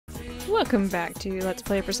Welcome back to Let's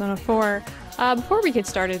Play Persona 4. Before we get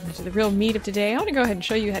started into the real meat of today, I want to go ahead and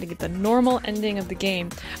show you how to get the normal ending of the game.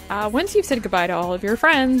 Once you've said goodbye to all of your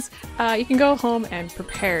friends, you can go home and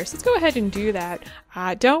prepare. So let's go ahead and do that.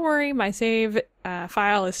 Don't worry, my save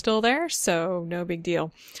file is still there, so no big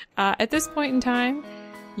deal. At this point in time,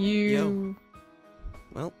 Yo.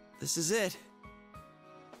 Well, this is it.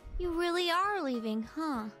 You really are leaving,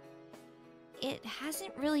 huh? It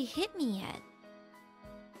hasn't really hit me yet.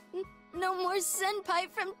 No more senpai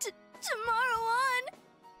from tomorrow on!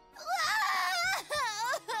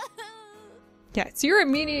 Yeah, so you're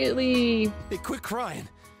immediately Hey, quit crying.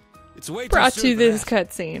 It's way too brought soon to for this that.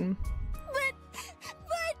 cutscene.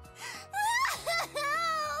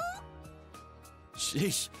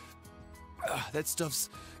 Sheesh. That stuff's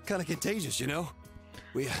kind of contagious, you know?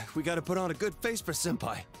 We gotta put on a good face for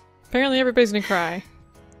senpai. Apparently everybody's gonna cry.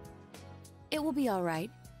 It will be all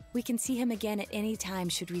right. We can see him again at any time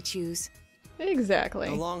should we choose. Exactly.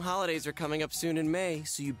 The long holidays are coming up soon in May,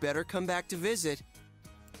 so you better come back to visit.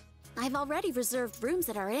 I've already reserved rooms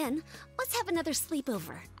at our inn. Let's have another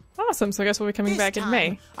sleepover. Awesome, so I guess we'll be coming back in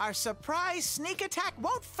May. Our surprise sneak attack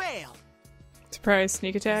won't fail. Surprise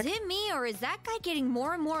sneak attack. Is it me, or is that guy getting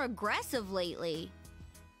more and more aggressive lately?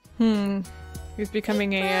 He's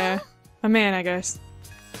becoming a man, I guess.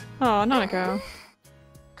 Oh, Nanako.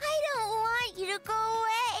 I don't want you to go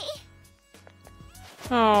away.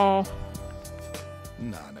 Oh.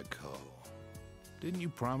 Nanako, didn't you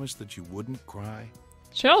promise that you wouldn't cry?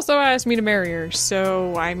 She also asked me to marry her,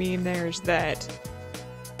 so, I mean, there's that.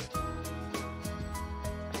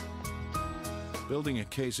 Building a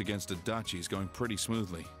case against Adachi is going pretty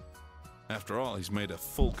smoothly. After all, he's made a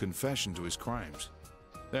full confession to his crimes.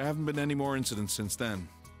 There haven't been any more incidents since then.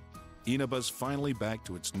 Inaba's finally back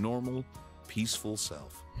to its normal, peaceful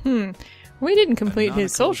self. We didn't complete And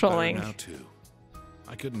his Nanako's social better link. now, too.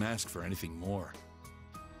 I couldn't ask for anything more.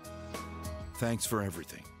 Thanks for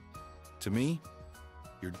everything. To me,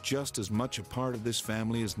 you're just as much a part of this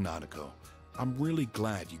family as Nanako. I'm really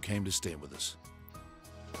glad you came to stay with us.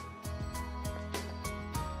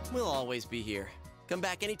 We'll always be here. Come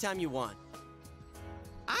back anytime you want.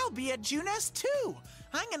 I'll be at Junes too.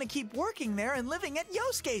 I'm gonna keep working there and living at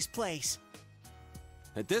Yosuke's place.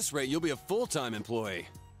 At this rate, you'll be a full-time employee.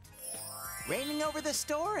 Reigning over the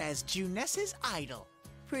store as Junes's idol.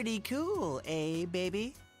 Pretty cool, eh,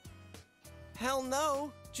 baby? Hell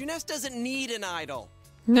no. Junes doesn't need an idol.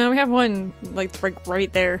 No, we have one, like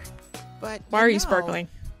right there. But Why are you know, sparkling?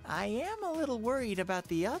 I am a little worried about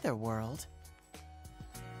the other world.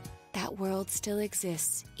 That world still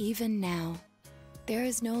exists, even now. There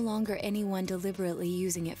is no longer anyone deliberately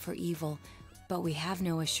using it for evil, but we have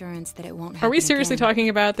no assurance that it won't happen Are we seriously again. talking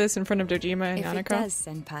about this in front of Dojima and If it Nanako? does,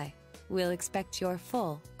 Senpai, we'll expect your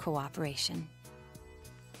full cooperation.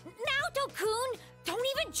 Naoto-kun, don't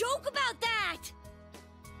even joke about that!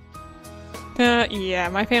 Yeah,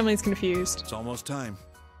 my family's confused. It's almost time.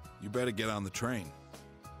 You better get on the train.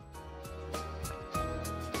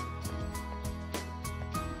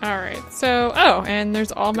 Alright, so, and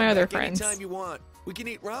there's all my other friends. Anytime you want. We can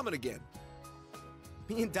eat ramen again.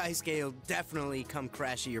 Me and Daisuke will definitely come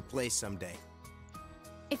crash at your place someday.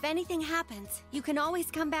 If anything happens, you can always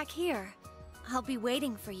come back here. I'll be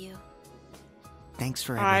waiting for you. Thanks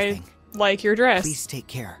for I everything. like your dress. Please take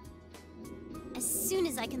care. As soon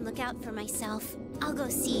as I can look out for myself, I'll go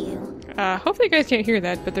see you. Hopefully you guys can't hear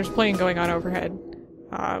that, but there's a plane going on overhead.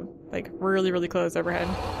 Like really, really close overhead.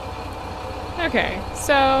 Okay,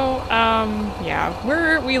 so,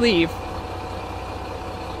 yeah, we leave.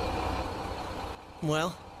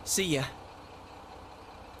 Well, see ya.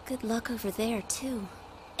 Good luck over there, too.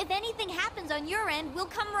 If anything happens on your end, we'll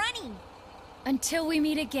come running. Until we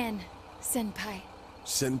meet again, Senpai.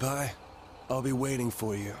 Senpai, I'll be waiting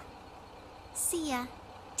for you. See ya.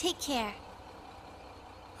 Take care.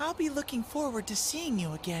 I'll be looking forward to seeing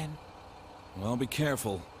you again. Well, be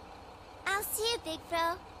careful. I'll see you, Big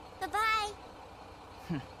Bro. Bye-bye.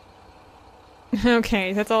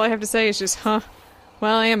 Okay, that's all I have to say is just, huh?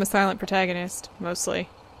 Well, I am a silent protagonist, mostly.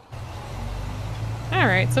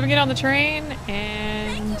 Alright, so we get on the train,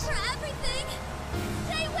 and... Thank you for everything!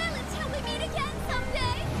 Stay well until we meet again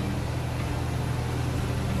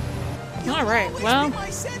someday! Alright, Always well... be my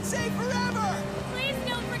sensei forever! Please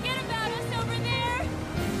don't forget about us over there!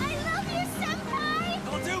 I love you, Senpai!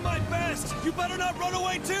 I'll do my best! You better not run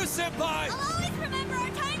away too, senpai! I'll always remember our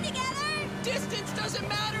time together! Distance doesn't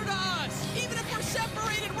matter to us! Even if we're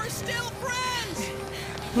separated, we're still friends!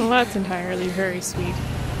 Well, that's entirely very sweet.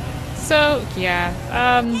 So, yeah,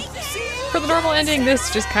 for the normal ending, this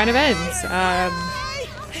just kind of ends.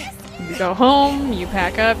 You go home, you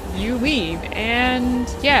pack up, you leave.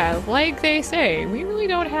 And yeah, like they say, we really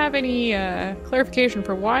don't have any clarification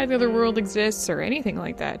for why the other world exists or anything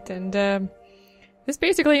like that. And this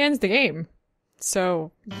basically ends the game.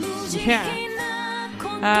 So,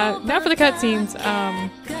 yeah. Now for the cutscenes. I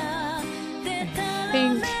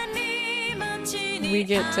think we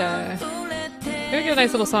get a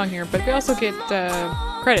nice little song here, but we also get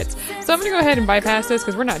credits. So I'm gonna go ahead and bypass this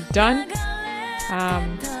because we're not done.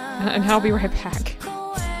 And I'll be right back.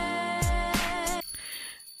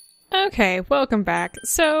 Okay, welcome back.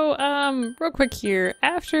 So, real quick here,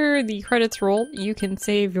 after the credits roll, you can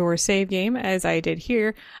save your save game, as I did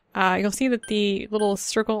here. You'll see that the little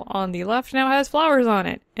circle on the left now has flowers on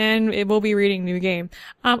it, and it will be reading new game.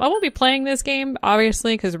 I won't be playing this game,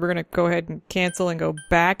 obviously, because we're gonna go ahead and cancel and go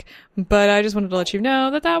back, but I just wanted to let you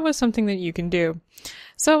know that that was something that you can do.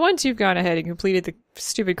 So once you've gone ahead and completed the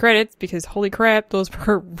stupid credits, because holy crap, those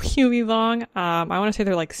were really long. I want to say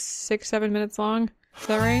they're like 6-7 minutes long. Is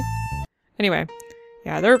that right? Anyway,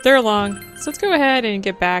 yeah, they're long. So let's go ahead and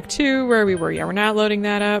get back to where we were. Yeah, we're not loading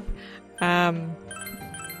that up. I'm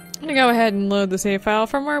gonna go ahead and load the save file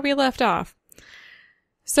from where we left off.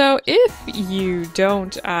 So if you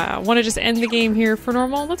don't want to just end the game here for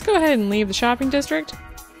normal, let's go ahead and leave the shopping district.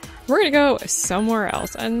 We're gonna go somewhere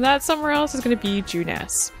else, and that somewhere else is gonna be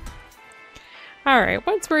Junes. Alright,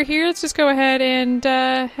 once we're here, let's just go ahead and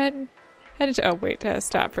head into— oh wait,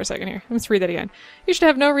 stop for a second here. Let's read that again. You should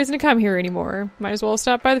have no reason to come here anymore. Might as well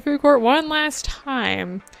stop by the food court one last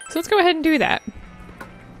time. So let's go ahead and do that.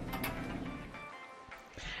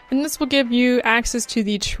 And this will give you access to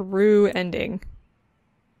the true ending.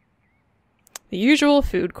 The usual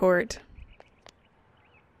food court.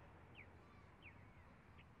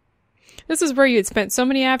 This is where you had spent so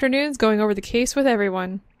many afternoons going over the case with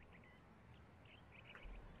everyone.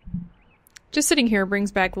 Just sitting here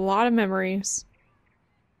brings back a lot of memories.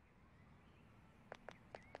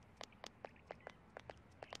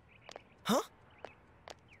 Huh?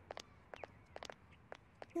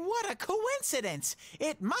 What a coincidence!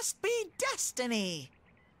 It must be destiny!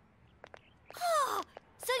 Oh,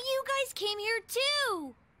 so you guys came here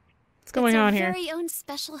too! What's going on here? It's our very own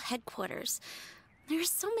special headquarters. There's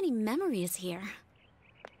so many memories here.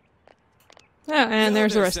 Oh, and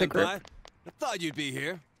there's the rest of the group. I thought you'd be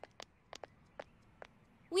here.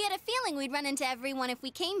 We had a feeling we'd run into everyone if we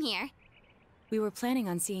came here. We were planning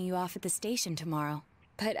on seeing you off at the station tomorrow,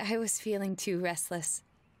 but I was feeling too restless,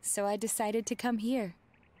 so I decided to come here.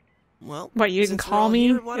 Well, What, you didn't since we're call all me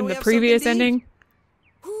here, why don't in we the have previous something to eat? ending?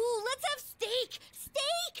 Ooh, let's have steak!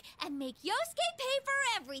 Steak! And make Yosuke pay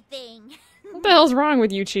for everything! What the hell's wrong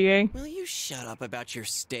with you, Chie? Will you shut up about your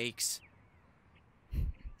steaks?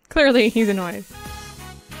 Clearly, he's annoyed.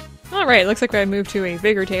 Alright, looks like I moved to a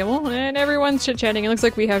bigger table, and everyone's chit-chatting. It looks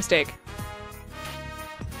like we have steak.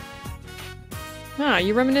 Ah,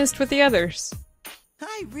 you reminisced with the others.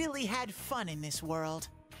 I really had fun in this world.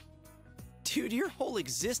 Dude, your whole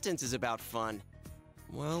existence is about fun.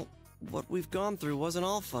 Well, what we've gone through wasn't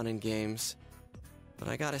all fun and games. But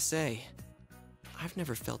I gotta say, I've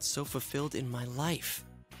never felt so fulfilled in my life.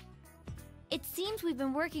 It seems we've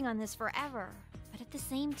been working on this forever, but at the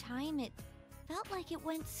same time, it felt like it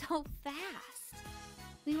went so fast.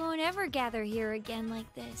 We won't ever gather here again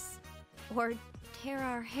like this, or tear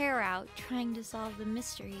our hair out trying to solve the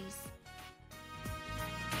mysteries.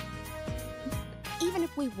 Even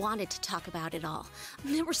if we wanted to talk about it all,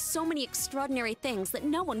 there were so many extraordinary things that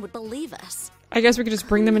no one would believe us. I guess we could just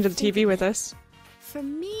bring them into the TV with us. For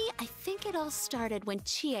me, I think it all started when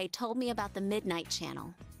Chie told me about the Midnight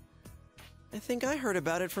Channel. I think I heard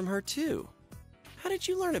about it from her too. How did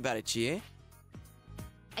you learn about it, Chie?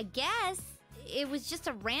 I guess it was just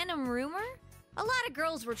a random rumor. A lot of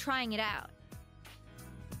girls were trying it out.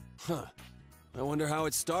 Huh. I wonder how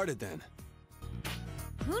it started then.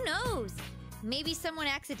 Who knows? Maybe someone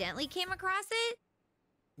accidentally came across it?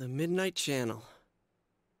 The Midnight Channel.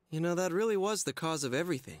 You know, that really was the cause of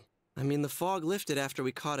everything. I mean, the fog lifted after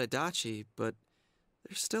we caught Adachi, but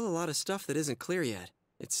there's still a lot of stuff that isn't clear yet.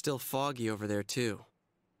 It's still foggy over there, too.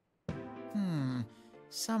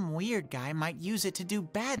 Some weird guy might use it to do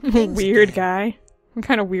bad things. Weird again. guy. What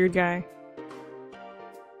kind of weird guy?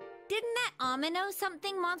 Didn't that Amino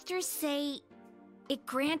something monster say it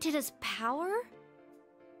granted us power?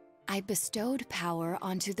 I bestowed power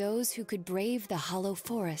onto those who could brave the hollow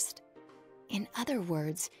forest. In other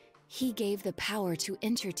words, he gave the power to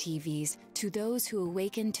enter TVs to those who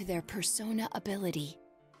awakened to their persona ability,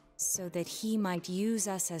 so that he might use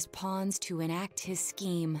us as pawns to enact his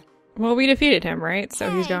scheme. Well, we defeated him, right? So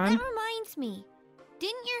hey, he's gone? That reminds me.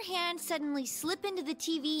 Didn't your hand suddenly slip into the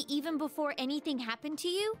TV even before anything happened to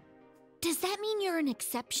you? Does that mean you're an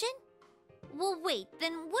exception? Well, wait,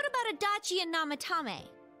 then what about Adachi and Namatame?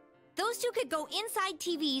 Those two could go inside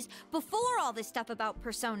TVs before all this stuff about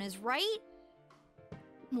personas, right?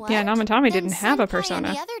 What? Yeah, Namatame didn't have a Senpai persona.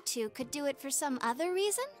 And the other two could do it for some other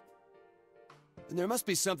reason? There must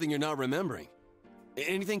be something you're not remembering.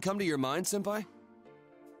 Anything come to your mind, Senpai?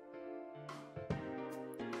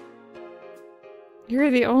 You're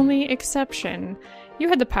the only exception. You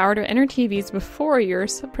had the power to enter TVs before your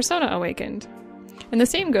persona awakened. And the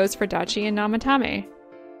same goes for Dachi and Namatame.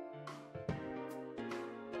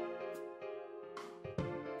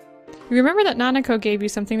 You remember that Nanako gave you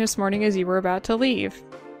something this morning as you were about to leave.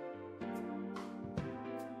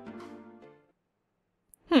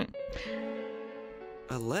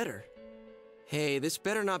 A letter? Hey, this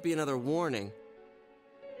better not be another warning.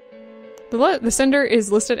 The sender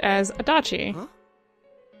is listed as Adachi. Huh?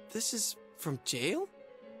 This is from jail?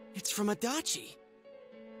 It's from Adachi.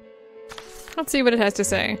 Let's see what it has to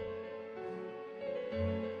say.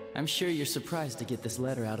 I'm sure you're surprised to get this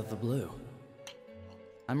letter out of the blue.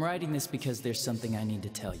 I'm writing this because there's something I need to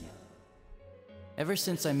tell you. Ever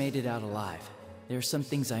since I made it out alive, there are some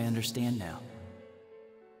things I understand now.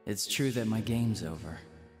 It's true that my game's over.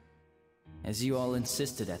 As you all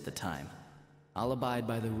insisted at the time, I'll abide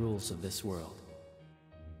by the rules of this world.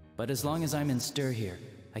 But as long as I'm in stir here,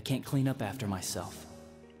 I can't clean up after myself.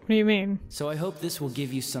 What do you mean? So I hope this will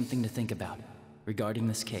give you something to think about regarding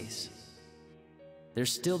this case.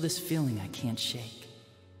 There's still this feeling I can't shake.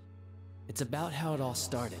 It's about how it all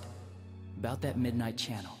started, about that midnight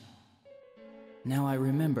channel. Now I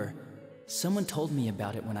remember, someone told me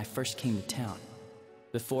about it when I first came to town,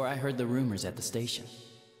 before I heard the rumors at the station.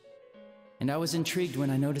 And I was intrigued when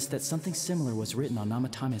I noticed that something similar was written on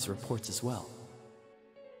Namatame's reports as well.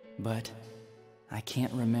 But I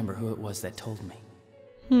can't remember who it was that told me.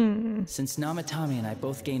 Since Namatame and I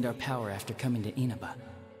both gained our power after coming to Inaba,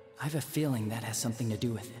 I have a feeling that has something to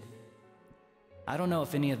do with it. I don't know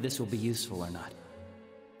if any of this will be useful or not,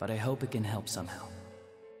 but I hope it can help somehow.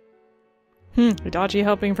 Adachi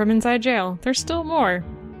helping from inside jail. There's still more.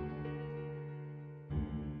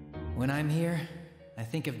 When I'm here, I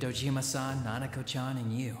think of Dojima-san, Nanako-chan,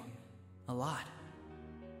 and you. A lot.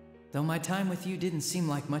 Though my time with you didn't seem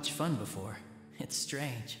like much fun before. It's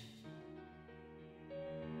strange.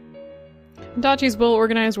 Adachi's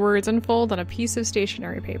well-organized words unfold on a piece of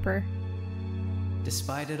stationery paper.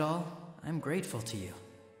 Despite it all, I'm grateful to you.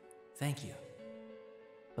 Thank you.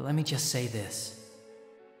 But let me just say this.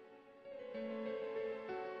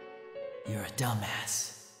 You're a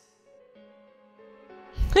dumbass.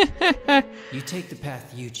 You take the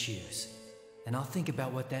path you choose, and I'll think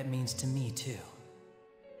about what that means to me, too.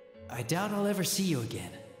 I doubt I'll ever see you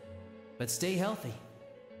again, but stay healthy.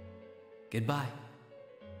 Goodbye.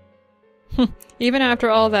 Even after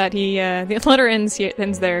all that, the letter ends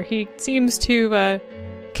there. He seems to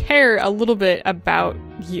care a little bit about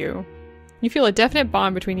you. You feel a definite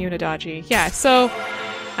bond between you and Adachi. Yeah, so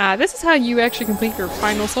this is how you actually complete your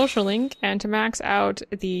final social link, and to max out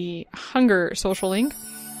the hunger social link,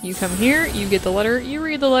 you come here, you get the letter, you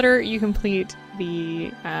read the letter, you complete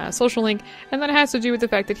the social link, and that has to do with the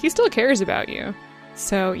fact that he still cares about you.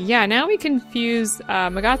 So yeah, now we can fuse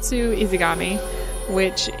Magatsu Izagami,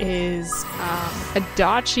 which is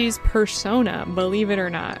Adachi's persona, believe it or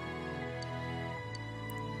not.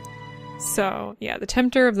 So yeah, the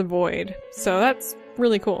Tempter of the Void. So that's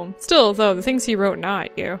really cool. Still, though, the things he wrote,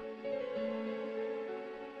 not you.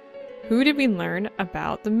 Who did we learn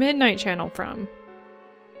about the Midnight Channel from?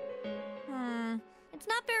 It's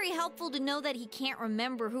not very helpful to know that he can't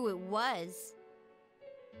remember who it was.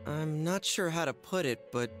 I'm not sure how to put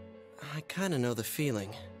it, but I kinda know the feeling.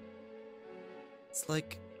 It's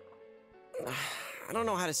like... I don't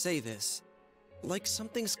know how to say this. Like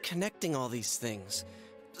something's connecting all these things.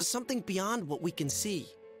 Something beyond what we can see.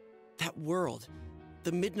 That world,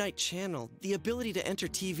 the Midnight Channel, the ability to enter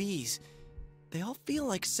TVs. They all feel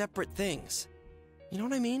like separate things. You know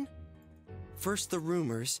what I mean? First the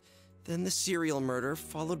rumors, then the serial murder,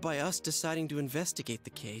 followed by us deciding to investigate the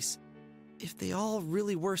case. If they all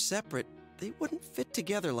really were separate, they wouldn't fit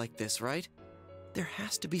together like this, right? There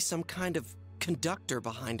has to be some kind of conductor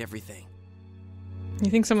behind everything. You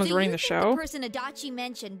think someone's So running you the think show? The person Adachi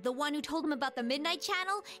mentioned, the one who told him about the Midnight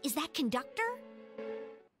Channel, is that conductor?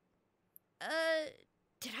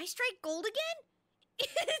 Did I strike gold again?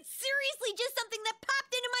 It's seriously just something that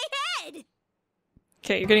popped into my head!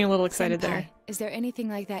 Okay, you're getting a little excited Senpai, there. Is there anything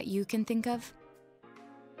like that you can think of?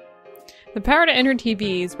 The power to enter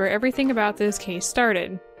TVs, where everything about this case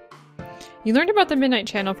started. You learned about the Midnight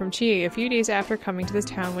Channel from Chie a few days after coming to this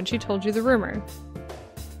town when she told you the rumor.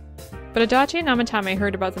 but Adachi and Namatame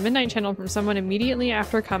heard about the Midnight Channel from someone immediately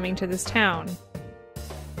after coming to this town.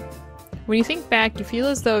 When you think back, you feel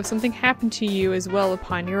as though something happened to you as well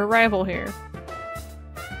upon your arrival here.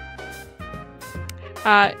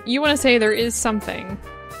 You want to say there is something.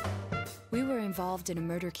 We were involved in a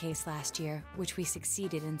murder case last year, which we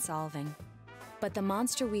succeeded in solving. But the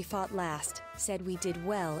monster we fought last said we did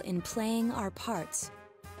well in playing our parts.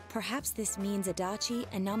 Perhaps this means Adachi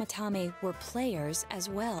and Namatame were players as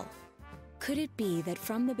well. Could it be that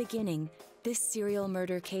from the beginning, this serial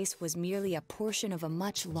murder case was merely a portion of a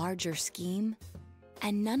much larger scheme?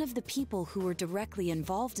 And none of the people who were directly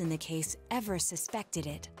involved in the case ever suspected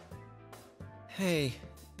it. Hey,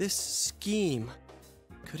 this scheme.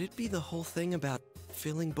 Could it be the whole thing about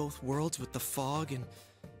filling both worlds with the fog and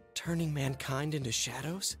turning mankind into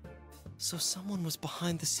shadows? So someone was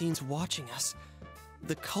behind the scenes watching us.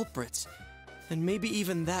 The culprits. And maybe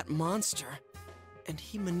even that monster. And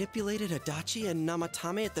he manipulated Adachi and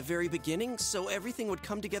Namatame at the very beginning so everything would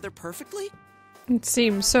come together perfectly? It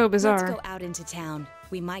seems so bizarre. Let's go out into town.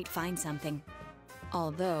 We might find something.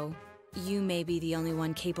 Although, you may be the only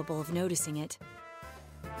one capable of noticing it.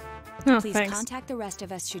 Oh, Please thanks. contact the rest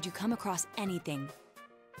of us should you come across anything.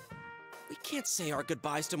 We can't say our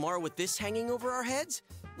goodbyes tomorrow with this hanging over our heads.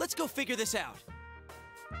 Let's go figure this out.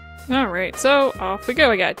 Alright, so off we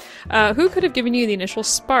go again. Who could have given you the initial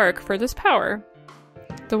spark for this power?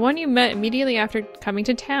 The one you met immediately after coming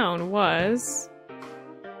to town was...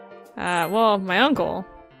 well, my uncle.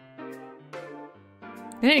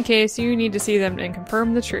 In any case, you need to see them and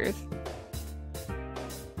confirm the truth.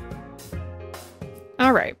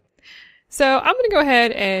 Alright. So, I'm gonna go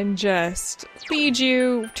ahead and just lead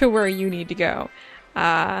you to where you need to go.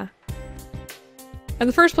 And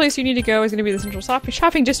the first place you need to go is going to be the Central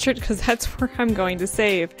Shopping District, because that's where I'm going to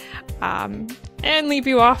save. And leave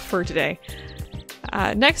you off for today.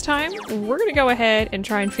 Next time, we're going to go ahead and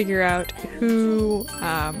try and figure out who's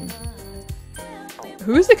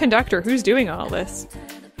the conductor, who's doing all this.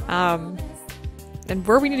 And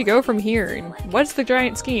where we need to go from here, and what's the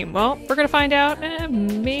giant scheme? Well, we're going to find out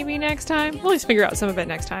maybe next time. We'll just figure out some of it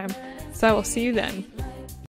next time. So I will see you then.